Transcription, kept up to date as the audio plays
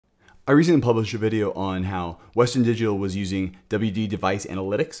I recently published a video on how Western Digital was using WD Device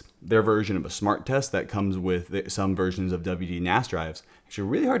Analytics, their version of a smart test that comes with some versions of WD NAS drives. Actually,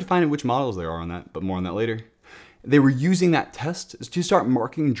 really hard to find which models there are on that, but more on that later. They were using that test to start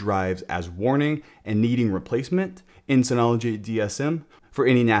marking drives as warning and needing replacement in Synology DSM for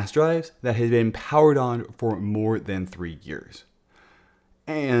any NAS drives that had been powered on for more than 3 years.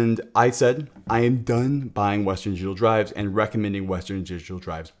 And I said, I am done buying Western Digital drives and recommending Western Digital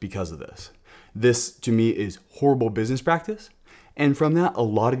drives because of this. This, to me, is horrible business practice. And from that, a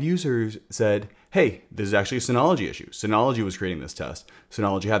lot of users said, hey, this is actually a Synology issue. Synology was creating this test.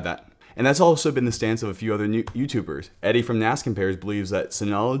 Synology had that. And that's also been the stance of a few other YouTubers. Eddie from NAS Compares believes that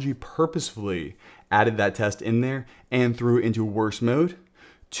Synology purposefully added that test in there and threw it into worse mode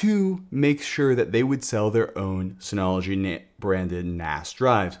to make sure that they would sell their own Synology branded NAS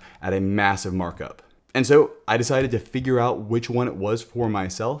drives at a massive markup. And so I decided to figure out which one it was for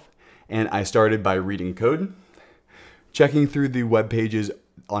myself. And I started by reading code, checking through the web pages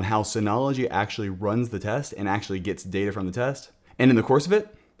on how Synology actually runs the test and actually gets data from the test. And in the course of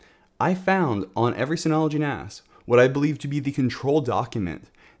it, I found on every Synology NAS what I believe to be the control document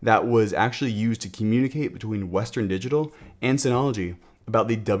that was actually used to communicate between Western Digital and Synology about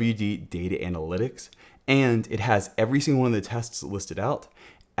the WD data analytics, and it has every single one of the tests listed out,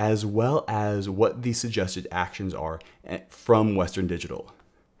 as well as what the suggested actions are from Western Digital.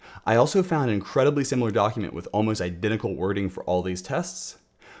 I also found an incredibly similar document with almost identical wording for all these tests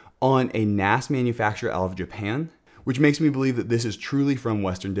on a NAS manufacturer out of Japan, which makes me believe that this is truly from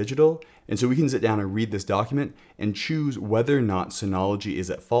Western Digital, and so we can sit down and read this document and choose whether or not Synology is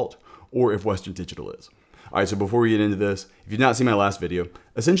at fault or if Western Digital is. All right, so before we get into this, if you've not seen my last video,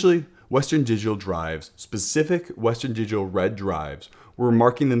 essentially Western Digital drives, specific Western Digital red drives, were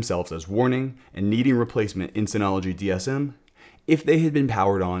marking themselves as warning and needing replacement in Synology DSM if they had been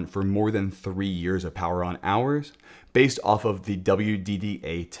powered on for more than 3 years of power on hours based off of the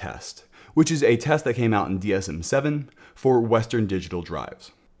WDDA test, which is a test that came out in DSM-7 for Western Digital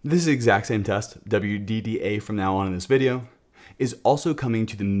drives. This exact same test, WDDA from now on in this video, is also coming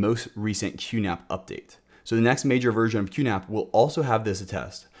to the most recent QNAP update. So the next major version of QNAP will also have this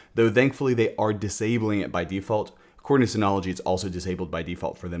test, though thankfully they are disabling it by default. According to Synology, it's also disabled by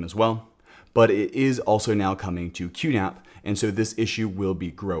default for them as well. But it is also now coming to QNAP, and so this issue will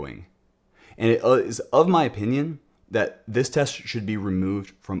be growing. And it is of my opinion that this test should be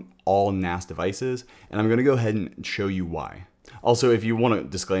removed from all NAS devices, and I'm gonna go ahead and show you why. Also, if you want a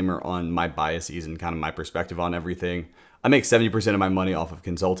disclaimer on my biases and kind of my perspective on everything, I make 70% of my money off of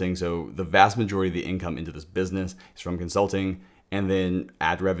consulting, so the vast majority of the income into this business is from consulting, and then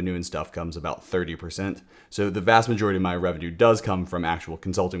ad revenue and stuff comes about 30%. So the vast majority of my revenue does come from actual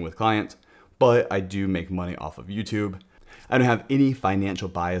consulting with clients, but I do make money off of YouTube. I don't have any financial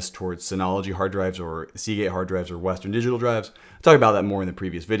bias towards Synology hard drives or Segate hard drives or Western Digital drives. I talked about that more in the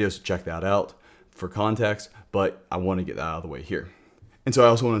previous video, so check that out for context, but I want to get that out of the way here. And so I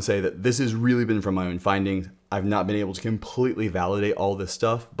also want to say that this has really been from my own findings. I've not been able to completely validate all this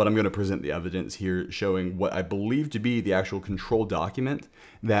stuff, but I'm going to present the evidence here showing what I believe to be the actual control document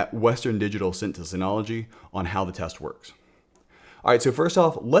that Western Digital sent to Synology on how the test works. All right, so first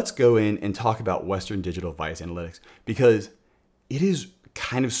off, let's go in and talk about Western Digital Device Analytics because it is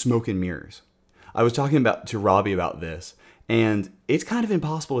kind of smoke and mirrors. I was talking to Robbie about this, and it's kind of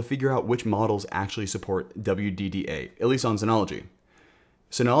impossible to figure out which models actually support WDDA, at least on Synology.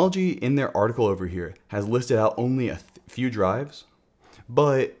 Synology, in their article over here, has listed out only a few drives,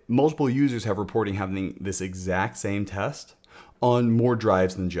 but multiple users have reporting having this exact same test on more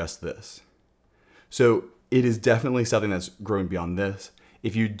drives than just this. So it is definitely something that's growing beyond this.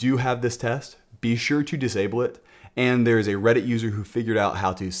 If you do have this test, be sure to disable it. And there's a Reddit user who figured out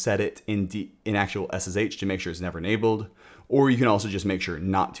how to set it in actual SSH to make sure it's never enabled, or you can also just make sure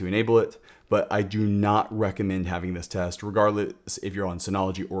not to enable it. But I do not recommend having this test, regardless if you're on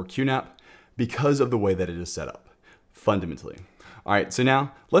Synology or QNAP, because of the way that it is set up, fundamentally. All right, so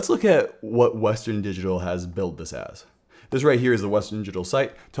now let's look at what Western Digital has billed this as. This right here is the Western Digital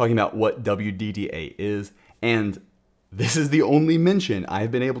site talking about what WDDA is, and this is the only mention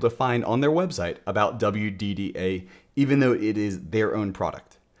I've been able to find on their website about WDDA, even though it is their own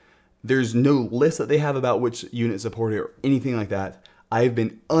product. There's no list that they have about which unit supported or anything like that. I've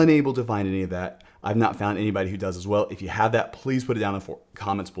been unable to find any of that. I've not found anybody who does as well. If you have that, please put it down in the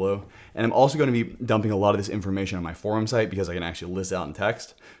comments below. And I'm also going to be dumping a lot of this information on my forum site because I can actually list it out in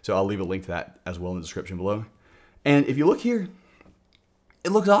text. So I'll leave a link to that as well in the description below. And if you look here,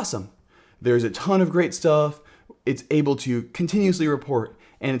 it looks awesome. There's a ton of great stuff. It's able to continuously report,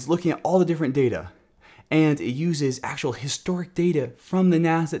 and it's looking at all the different data. And it uses actual historic data from the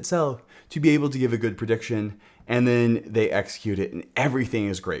NAS itself to be able to give a good prediction, and then they execute it and everything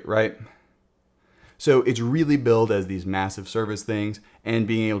is great, right? So it's really billed as these massive service things and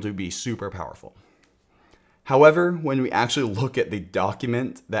being able to be super powerful. However, when we actually look at the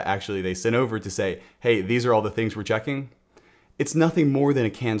document that actually they sent over to say, hey, these are all the things we're checking, it's nothing more than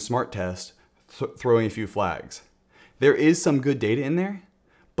a canned smart test throwing a few flags. There is some good data in there,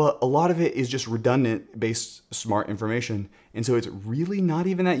 but a lot of it is just redundant based smart information. And so it's really not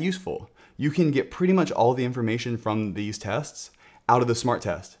even that useful. You can get pretty much all the information from these tests out of the smart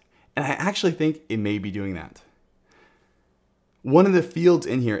test. And I actually think it may be doing that. One of the fields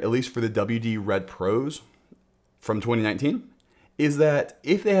in here, at least for the WD Red Pros from 2019, is that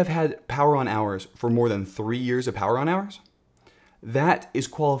if they have had power on hours for more than 3 years of power on hours, that is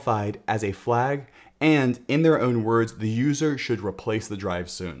qualified as a flag, and in their own words, the user should replace the drive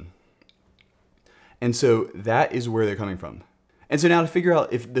soon. And so that is where they're coming from. And so now to figure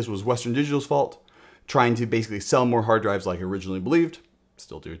out if this was Western Digital's fault, trying to basically sell more hard drives like originally believed,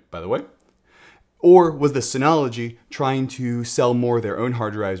 still do, by the way, or was the Synology trying to sell more of their own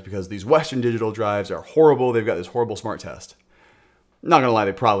hard drives because these Western Digital drives are horrible, they've got this horrible smart test. Not gonna lie,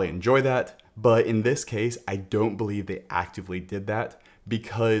 they probably enjoy that, but in this case, I don't believe they actively did that,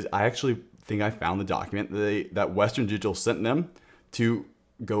 because I actually think I found the document that Western Digital sent them to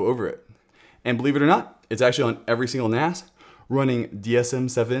go over it. And believe it or not, it's actually on every single NAS running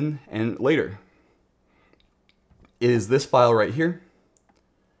DSM-7 and later. It is this file right here,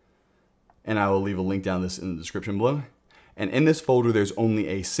 and I will leave a link down this in the description below. And in this folder, there's only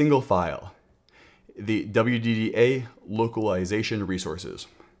a single file, the WDDA localization resources.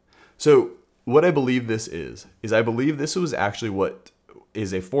 So what I believe this is I believe this was actually what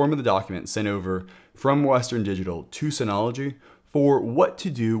is a form of the document sent over from Western Digital to Synology for what to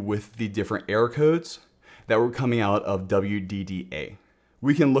do with the different error codes that were coming out of WDDA.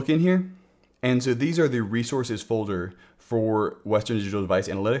 We can look in here, and so these are the resources folder for Western Digital Device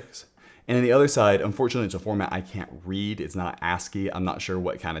Analytics. And on the other side, unfortunately, it's a format I can't read. It's not ASCII. I'm not sure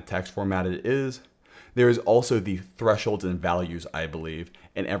what kind of text format it is. There is also the thresholds and values, I believe,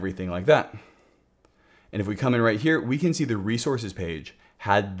 and everything like that. And if we come in right here, we can see the resources page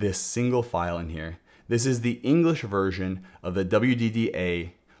had this single file in here. This is the English version of the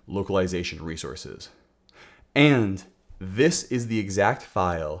WDDA localization resources. And this is the exact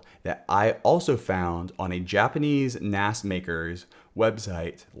file that I also found on a Japanese NAS maker's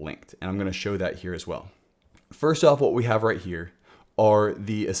website linked. And I'm going to show that here as well. First off, what we have right here are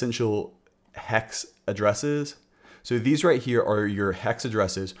the essential hex addresses. So these right here are your hex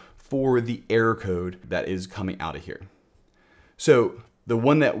addresses for the error code that is coming out of here. So the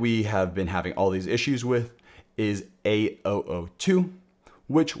one that we have been having all these issues with is A002,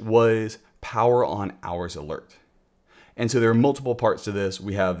 which was power on hours alert. And so there are multiple parts to this.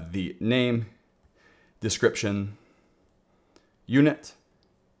 We have the name, description, unit,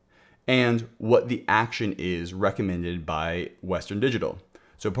 and what the action is recommended by Western Digital.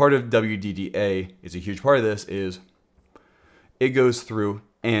 So part of WDDA is a huge part of this is it goes through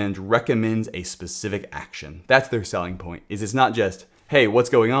and recommends a specific action. That's their selling point, is it's not just, hey, what's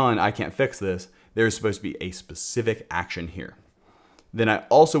going on? I can't fix this. There's supposed to be a specific action here. Then I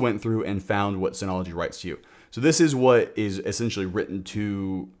also went through and found what Synology writes to you. So this is what is essentially written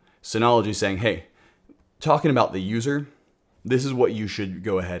to Synology saying, hey, talking about the user, this is what you should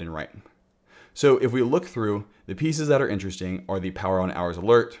go ahead and write. So if we look through, the pieces that are interesting are the power on hours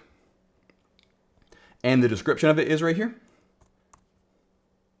alert, and the description of it is right here.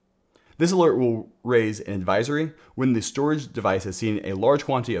 This alert will raise an advisory when the storage device has seen a large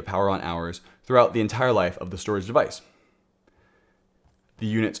quantity of power on hours throughout the entire life of the storage device. The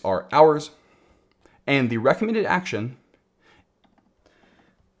units are hours, and the recommended action,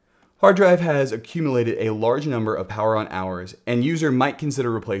 hard drive has accumulated a large number of power on hours and user might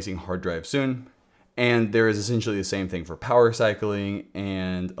consider replacing hard drive soon. And there is essentially the same thing for power cycling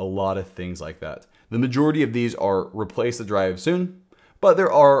and a lot of things like that. The majority of these are replace the drive soon, but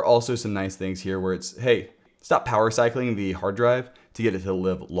there are also some nice things here where it's, hey, stop power cycling the hard drive to get it to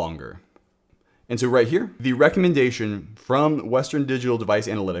live longer. And so right here, the recommendation from Western Digital Device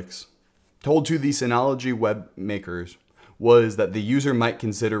Analytics told to the Synology web makers was that the user might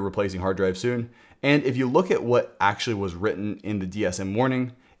consider replacing hard drive soon. And if you look at what actually was written in the DSM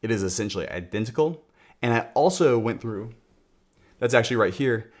warning, it is essentially identical. And I also went through, that's actually right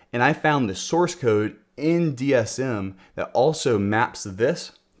here, and I found the source code in DSM that also maps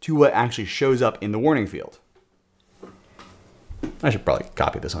this to what actually shows up in the warning field. I should probably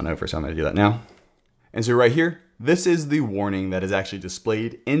copy this on over, so I'm gonna do that now. And so right here, This is the warning that is actually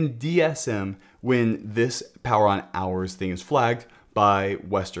displayed in DSM when this power on hours thing is flagged by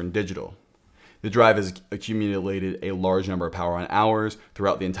Western Digital. The drive has accumulated a large number of power on hours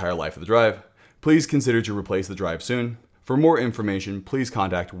throughout the entire life of the drive. Please consider to replace the drive soon. For more information, please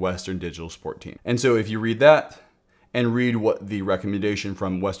contact Western Digital support team. And so if you read that and read what the recommendation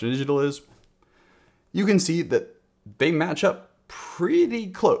from Western Digital is, you can see that they match up pretty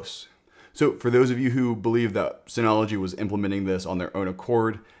close. So for those of you who believe that Synology was implementing this on their own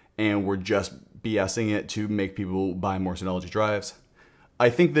accord and were just BSing it to make people buy more Synology drives, I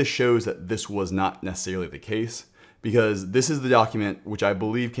think this shows that this was not necessarily the case, because this is the document which I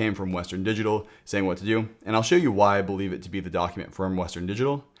believe came from Western Digital saying what to do. And I'll show you why I believe it to be the document from Western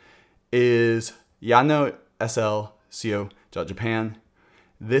Digital. Is Yano SL CO.Japan.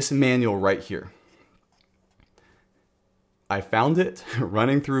 This manual right here. I found it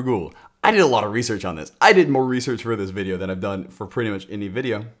running through Google. I did a lot of research on this. I did more research for this video than I've done for pretty much any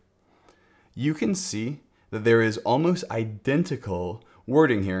video. You can see that there is almost identical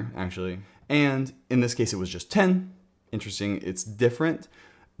wording here, actually. And in this case, it was just 10. Interesting, it's different.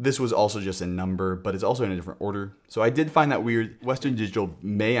 This was also just a number, but it's also in a different order. So I did find that weird. Western Digital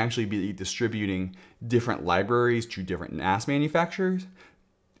may actually be distributing different libraries to different NAS manufacturers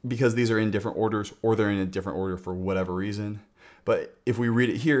because these are in different orders, or they're in a different order for whatever reason. But if we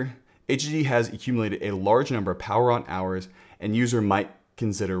read it here, HDD has accumulated a large number of power on hours, and user might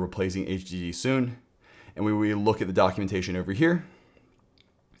consider replacing HDD soon. And when we look at the documentation over here,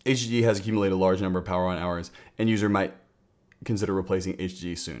 HDD has accumulated a large number of power on hours, and user might consider replacing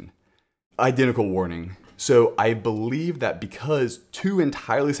HDD soon. Identical warning. So I believe that because two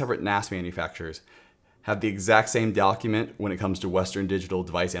entirely separate NAS manufacturers have the exact same document when it comes to Western Digital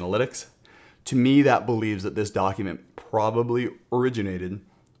device analytics, to me that believes that this document probably originated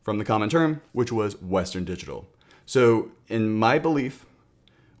from the common term, which was Western Digital. So in my belief,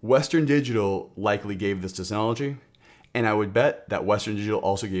 Western Digital likely gave this to Synology, and I would bet that Western Digital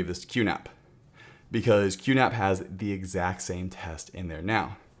also gave this to QNAP, because QNAP has the exact same test in there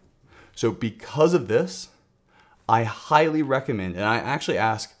now. So because of this, I highly recommend, and I actually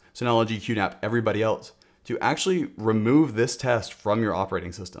ask Synology, QNAP, everybody else, to actually remove this test from your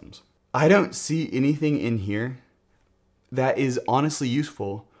operating systems. I don't see anything in here that is honestly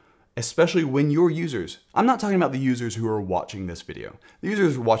useful, especially when your users, I'm not talking about the users who are watching this video. The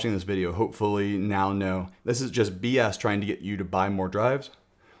users who are watching this video hopefully now know this is just BS trying to get you to buy more drives.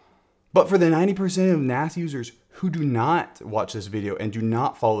 But for the 90% of NAS users who do not watch this video and do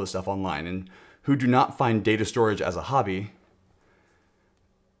not follow this stuff online and who do not find data storage as a hobby,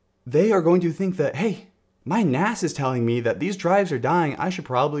 they are going to think that, hey, my NAS is telling me that these drives are dying, I should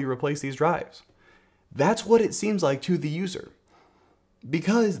probably replace these drives. That's what it seems like to the user,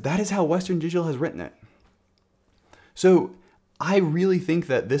 because that is how Western Digital has written it. So I really think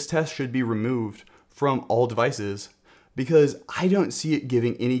that this test should be removed from all devices, because I don't see it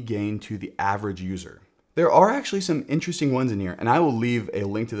giving any gain to the average user. There are actually some interesting ones in here, and I will leave a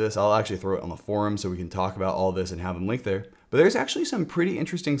link to this. I'll actually throw it on the forum so we can talk about all this and have them linked there. But there's actually some pretty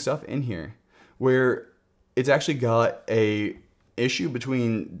interesting stuff in here where it's actually got a issue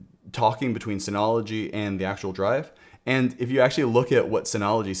between talking between Synology and the actual drive. And if you actually look at what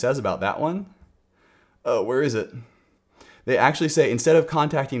Synology says about that one, where is it? They actually say, instead of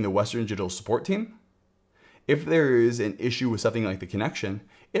contacting the Western Digital support team, if there is an issue with something like the connection,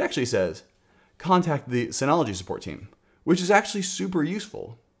 it actually says, contact the Synology support team, which is actually super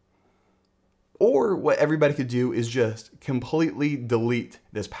useful. Or what everybody could do is just completely delete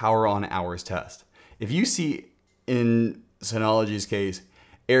this power on hours test. If you see in Synology's case,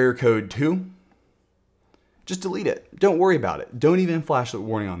 error code 2, just delete it. Don't worry about it. Don't even flash the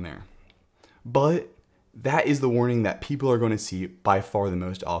warning on there. But that is the warning that people are going to see by far the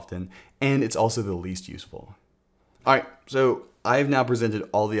most often, and it's also the least useful. All right, so I've now presented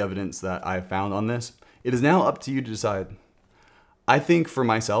all the evidence that I've found on this. It is now up to you to decide. I think for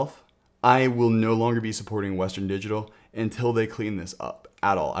myself, I will no longer be supporting Western Digital until they clean this up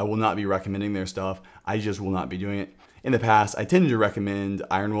at all. I will not be recommending their stuff. I just will not be doing it. In the past, I tended to recommend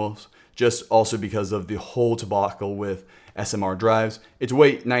Iron Wolf's, just also because of the whole debacle with SMR drives. It's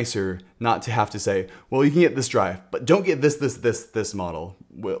way nicer not to have to say, well, you can get this drive, but don't get this model,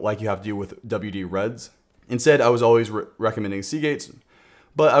 like you have to do with WD Reds. Instead, I was always recommending Segates,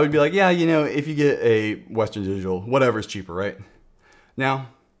 but I would be like, yeah, you know, if you get a Western Digital, whatever's cheaper, right? Now,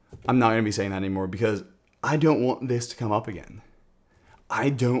 I'm not going to be saying that anymore because I don't want this to come up again. I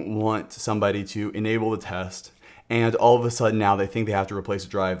don't want somebody to enable the test and all of a sudden now they think they have to replace a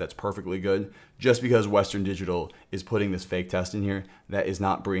drive that's perfectly good just because Western Digital is putting this fake test in here that is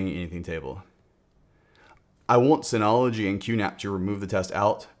not bringing anything to the table. I want Synology and QNAP to remove the test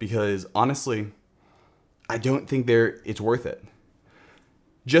out because honestly, I don't think it's worth it.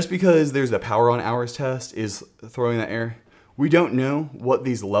 Just because there's the power on hours test is throwing that error, we don't know what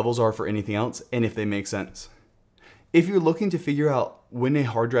these levels are for anything else and if they make sense. If you're looking to figure out when a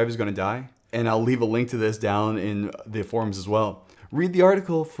hard drive is going to die, and I'll leave a link to this down in the forums as well, read the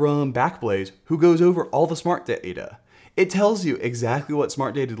article from Backblaze who goes over all the smart data. It tells you exactly what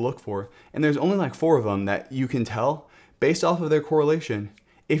smart data to look for, and there's only like 4 of them that you can tell based off of their correlation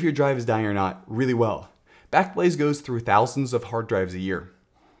if your drive is dying or not really well. Backblaze goes through thousands of hard drives a year.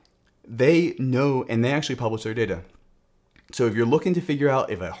 They know, and they actually publish their data. So if you're looking to figure out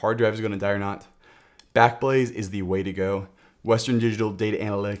if a hard drive is going to die or not, Backblaze is the way to go. Western Digital Data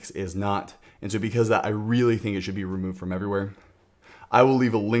Analytics is not. And so because of that, I really think it should be removed from everywhere. I will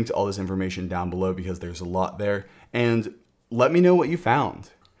leave a link to all this information down below because there's a lot there. And let me know what you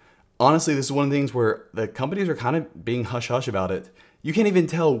found. Honestly, this is one of the things where the companies are kind of being hush-hush about it. You can't even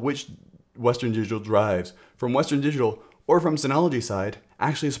tell which Western Digital drives from Western Digital or from Synology side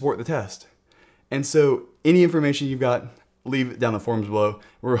actually support the test. And so any information you've got, leave it down in the forums below.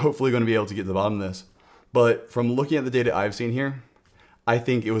 We're hopefully going to be able to get to the bottom of this. But from looking at the data I've seen here, I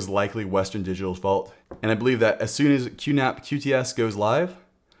think it was likely Western Digital's fault. And I believe that as soon as QNAP QTS goes live,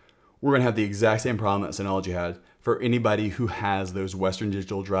 we're going to have the exact same problem that Synology had for anybody who has those Western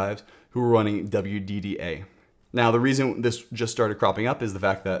Digital drives who are running WDDA. Now, the reason this just started cropping up is the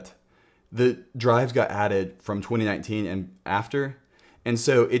fact that the drives got added from 2019 and after. And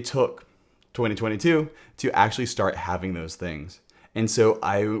so it took 2022 to actually start having those things. And so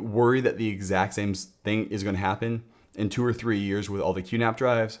I worry that the exact same thing is going to happen in 2 or 3 years with all the QNAP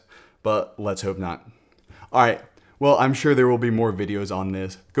drives, but let's hope not. All right, well, I'm sure there will be more videos on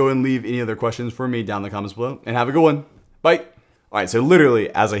this. Go and leave any other questions for me down in the comments below, and have a good one. Bye. All right, so literally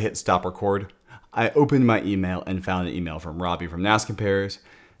as I hit stop record, I opened my email and found an email from Robbie from NAS Compares,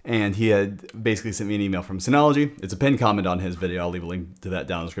 and he had basically sent me an email from Synology. It's a pinned comment on his video. I'll leave a link to that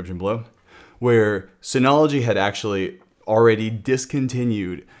down in the description below, where Synology had actually already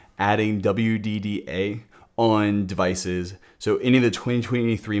discontinued adding WDDA on devices. So any of the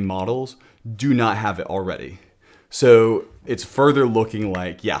 2023 models do not have it already. So it's further looking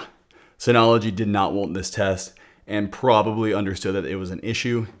like, yeah, Synology did not want this test and probably understood that it was an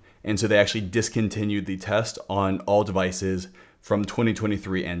issue. And so they actually discontinued the test on all devices from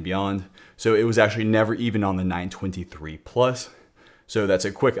 2023 and beyond. So it was actually never even on the 923 Plus. So that's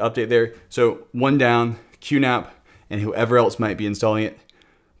a quick update there. So one down, QNAP and whoever else might be installing it,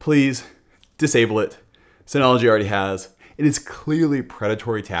 please disable it. Synology already has. It is clearly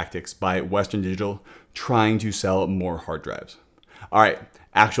predatory tactics by Western Digital trying to sell more hard drives. All right,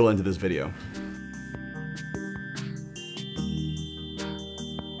 actual into this video.